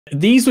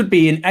These would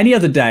be, in any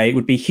other day,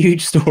 would be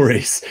huge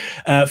stories.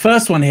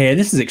 First one here,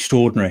 this is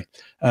extraordinary.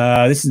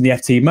 This is in the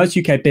FT. Most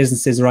UK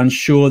businesses are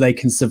unsure they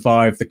can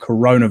survive the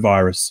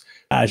coronavirus.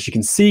 As you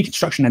can see,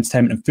 construction,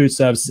 entertainment and food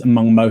services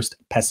among most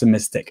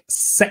pessimistic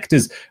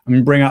sectors. I'm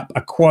going to bring up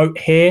a quote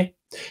here.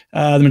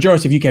 The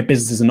majority of UK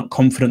businesses are not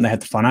confident they have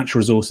the financial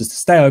resources to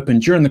stay open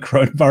during the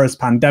coronavirus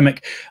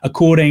pandemic.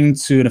 According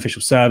to an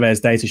official survey, as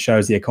data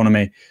shows, the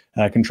economy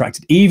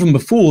contracted even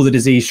before the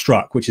disease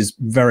struck, which is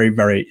very,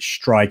 very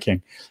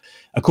striking.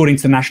 According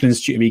to the National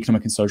Institute of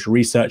Economic and Social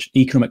Research,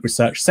 Economic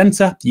Research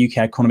Centre, the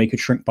UK economy could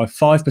shrink by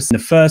 5% in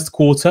the first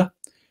quarter,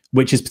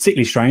 which is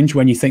particularly strange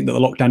when you think that the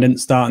lockdown didn't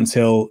start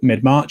until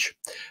mid-March.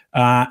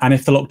 And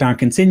if the lockdown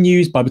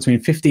continues, by between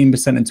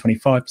 15% and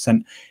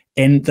 25%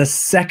 in the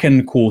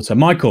second quarter.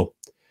 Michael,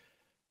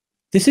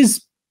 this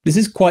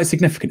is quite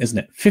significant, isn't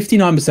it?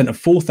 59% of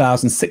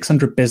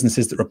 4,600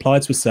 businesses that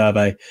replied to a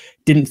survey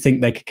didn't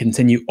think they could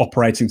continue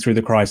operating through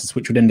the crisis,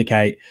 which would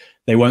indicate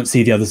they won't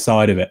see the other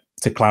side of it,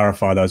 to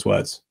clarify those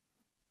words.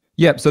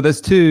 Yep. So there's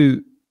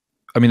two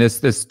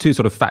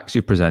sort of facts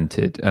you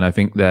presented, and I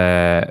think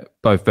they're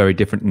both very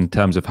different in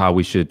terms of how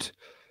we should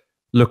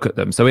look at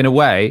them. So in a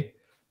way,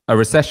 a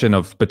recession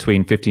of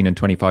between 15 and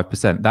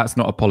 25%, that's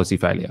not a policy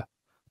failure.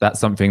 That's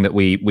something that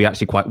we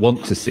actually quite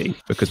want to see,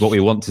 because what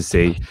we want to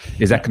see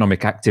is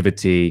economic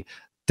activity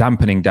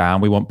dampening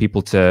down. We want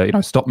people to,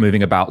 stop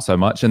moving about so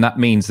much. And that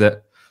means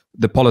that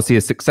the policy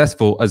is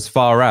successful as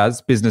far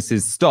as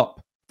businesses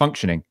stop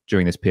functioning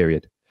during this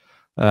period.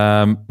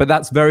 But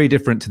that's very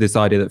different to this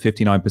idea that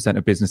 59%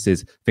 of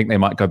businesses think they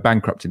might go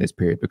bankrupt in this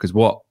period, because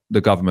what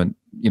the government,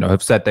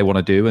 have said they want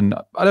to do, and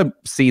I don't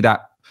see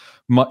that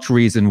much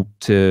reason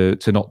to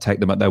not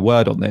take them at their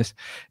word on this,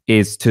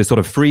 is to sort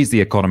of freeze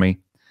the economy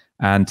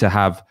and to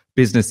have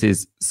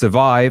businesses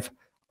survive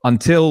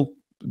until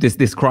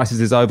this crisis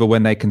is over,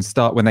 when they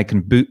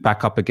can boot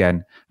back up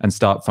again and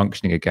start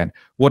functioning again.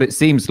 What it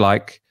seems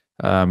like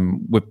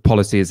with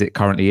policy as it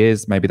currently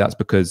is, maybe that's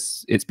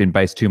because it's been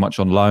based too much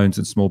on loans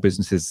and small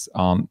businesses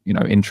aren't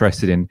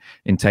interested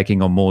in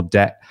taking on more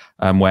debt.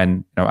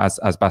 When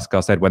as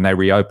Pascal said, when they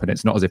reopen,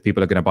 it's not as if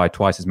people are going to buy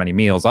twice as many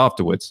meals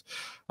afterwards.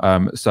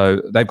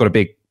 So they've got a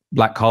big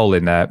black hole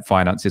in their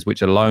finances,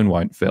 which a loan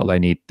won't fill. They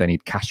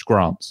need cash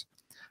grants.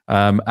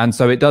 And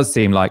so it does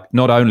seem like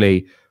not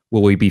only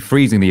will we be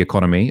freezing the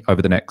economy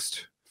over the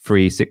next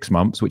 3-6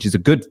 months, which is a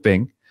good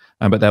thing,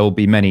 but there will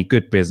be many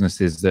good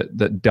businesses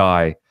that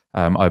die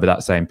over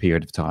that same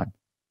period of time.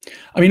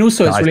 I mean,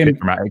 also, it's really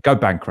go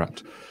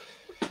bankrupt.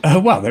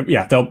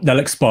 They'll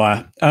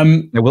expire.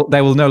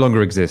 They will no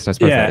longer exist, I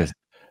suppose. Yeah. That is.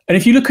 And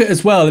if you look at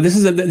as well, this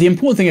is the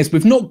important thing is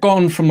we've not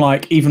gone from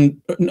like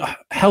even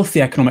healthy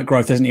economic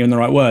growth isn't even the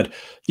right word.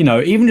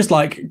 Even just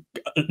like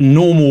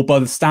normal by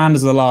the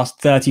standards of the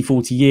last 30,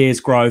 40 years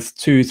growth,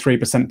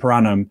 2-3% per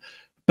annum.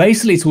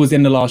 Basically, towards the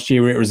end of last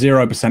year, it was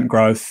 0%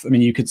 growth. I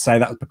mean, you could say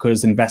that was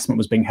because investment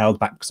was being held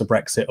back because of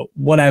Brexit or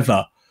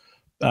whatever.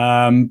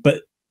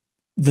 But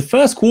the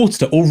first quarter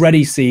to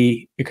already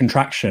see a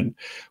contraction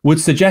would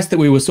suggest that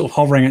we were sort of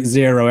hovering at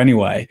zero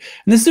anyway.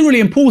 And this is a really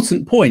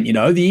important point.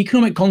 The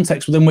economic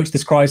context within which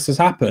this crisis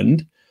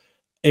happened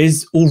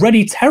is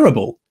already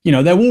terrible.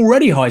 There were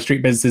already high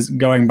street businesses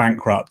going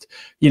bankrupt.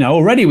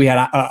 Already we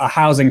had a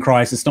housing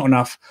crisis, not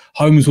enough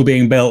homes were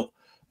being built.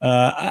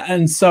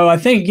 And so I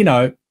think,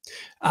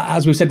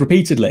 as we've said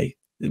repeatedly,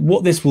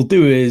 what this will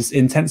do is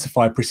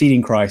intensify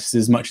preceding crises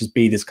as much as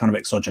be this kind of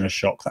exogenous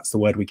shock. That's the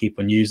word we keep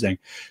on using,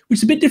 which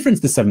is a bit different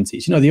to the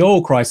 70s. The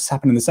oil crisis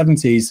happened in the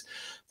 70s.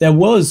 There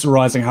was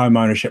rising home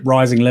ownership,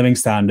 rising living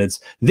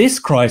standards. This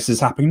crisis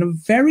happened in a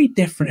very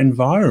different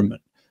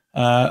environment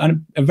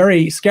and a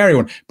very scary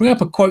one. Bring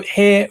up a quote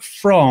here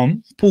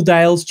from Paul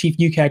Dales, chief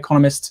UK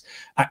economist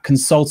at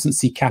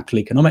consultancy Capital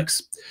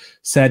Economics,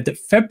 said that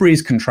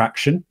February's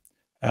contraction,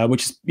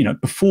 which is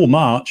before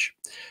March,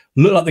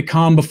 looked like the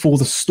calm before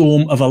the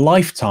storm of a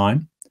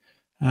lifetime,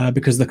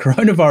 because the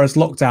coronavirus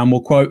lockdown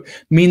will, quote,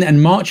 mean that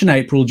in March and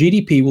April,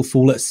 GDP will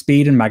fall at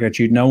speed and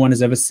magnitude no one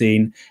has ever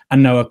seen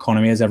and no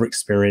economy has ever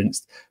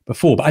experienced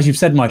before. But as you've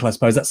said, Michael, I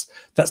suppose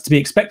that's to be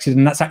expected,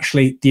 and that's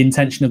actually the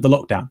intention of the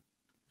lockdown.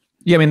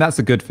 Yeah, I mean, that's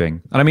a good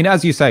thing. And I mean,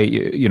 as you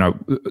say,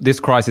 this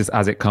crisis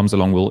as it comes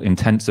along will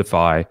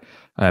intensify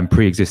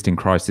pre-existing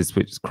crises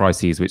which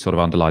sort of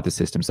underlie the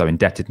system. So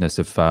indebtedness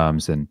of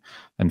firms and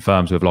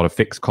firms with a lot of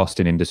fixed cost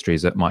in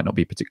industries that might not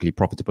be particularly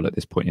profitable at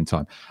this point in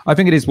time. I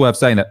think it is worth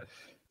saying that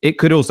it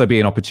could also be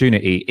an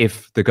opportunity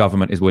if the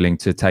government is willing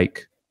to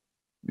take,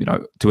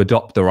 to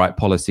adopt the right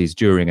policies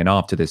during and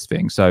after this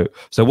thing. So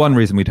one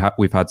reason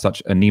we've had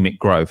such anemic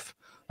growth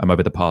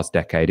over the past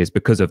decade is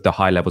because of the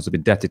high levels of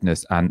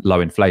indebtedness and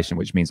low inflation,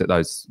 which means that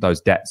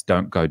those debts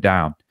don't go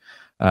down.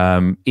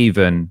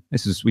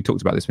 We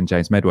talked about this when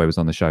James Medway was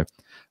on the show.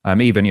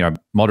 Even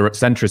moderate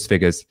centrist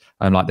figures,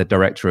 like the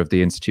director of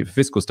the Institute for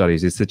Fiscal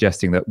Studies, is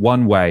suggesting that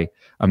one way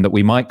that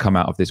we might come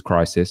out of this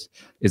crisis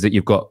is that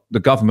you've got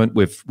the government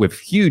with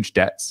huge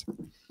debts,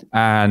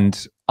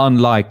 and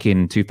unlike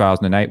in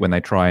 2008 when they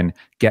try and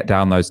get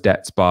down those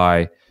debts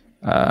by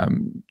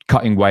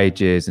cutting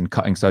wages and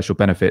cutting social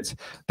benefits,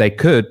 they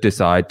could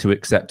decide to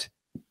accept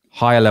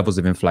higher levels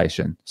of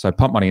inflation. So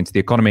pump money into the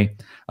economy,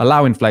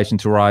 allow inflation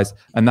to rise,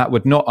 and that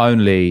would not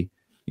only,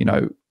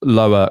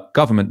 lower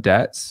government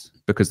debts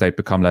because they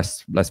become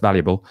less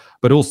valuable,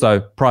 but also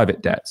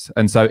private debts.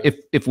 And so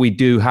if we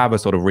do have a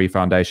sort of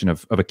refoundation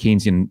of a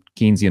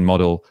Keynesian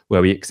model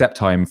where we accept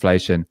high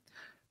inflation,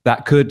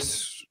 that could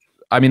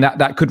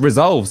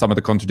resolve some of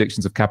the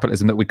contradictions of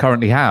capitalism that we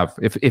currently have.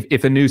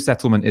 If a new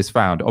settlement is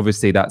found,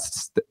 obviously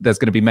there's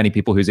going to be many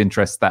people whose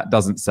interests that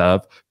doesn't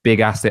serve,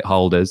 big asset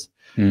holders.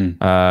 And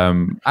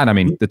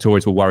the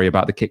Tories will worry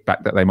about the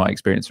kickback that they might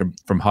experience from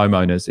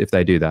homeowners if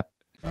they do that.